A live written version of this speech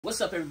What's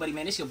up, everybody,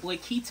 man? It's your boy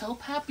Keto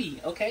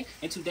Papi, okay?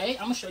 And today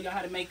I'm gonna show y'all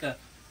how to make a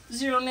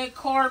zero net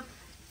carb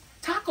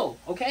taco,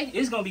 okay?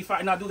 It's gonna be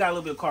fire. Now I do got a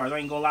little bit of carbs, I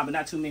ain't gonna lie, but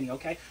not too many,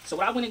 okay? So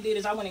what I went and did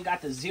is I went and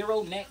got the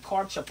zero net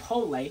carb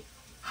Chipotle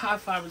high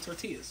fiber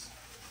tortillas,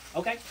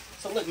 okay?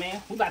 So look, man,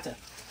 we about to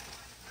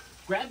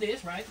grab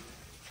this, right?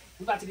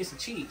 We about to get some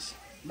cheese.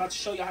 I'm about to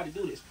show y'all how to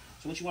do this.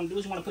 So what you want to do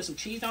is you want to put some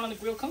cheese down on the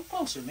grill. Come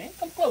closer, man.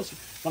 Come closer.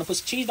 You want to put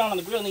some cheese down on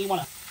the grill, and then you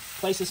want to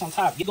place this on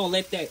top. You're gonna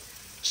let that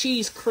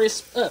cheese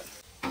crisp up.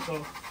 So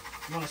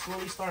you want to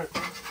slowly start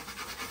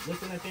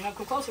lifting that thing up.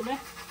 Come closer, man.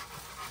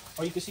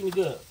 Or you can see me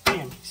good.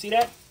 Bam. See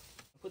that?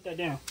 Put that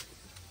down.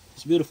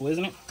 It's beautiful,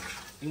 isn't it?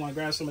 You want to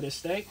grab some of this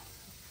steak.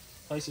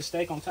 Place the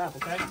steak on top,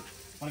 okay?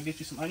 Want to get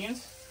you some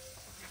onions.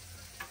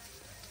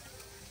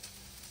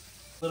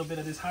 A little bit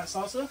of this hot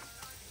salsa.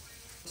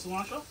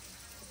 Cilantro.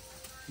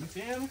 You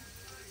feel me?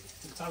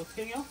 The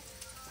jalapeno.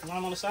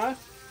 Lime on the side.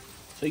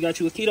 So you got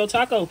you a keto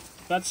taco.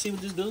 About to see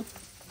what this do.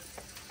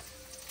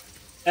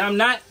 And I'm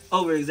not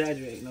over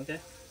exaggerating, okay?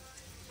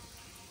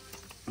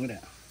 Look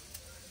at that.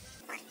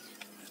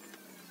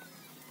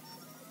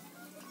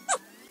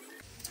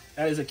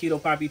 That is a keto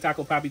Papi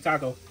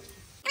taco.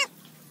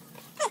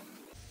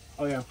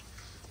 Oh yeah.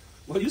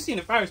 Well, you seen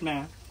it first,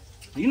 man.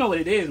 You know what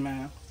it is,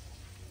 man.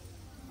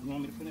 You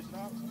want me to finish it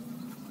off?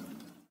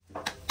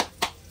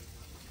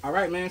 All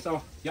right, man.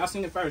 So y'all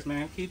seen it first,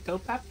 man. Keto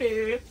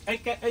Papi,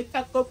 aka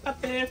Taco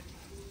Papi.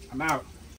 I'm out.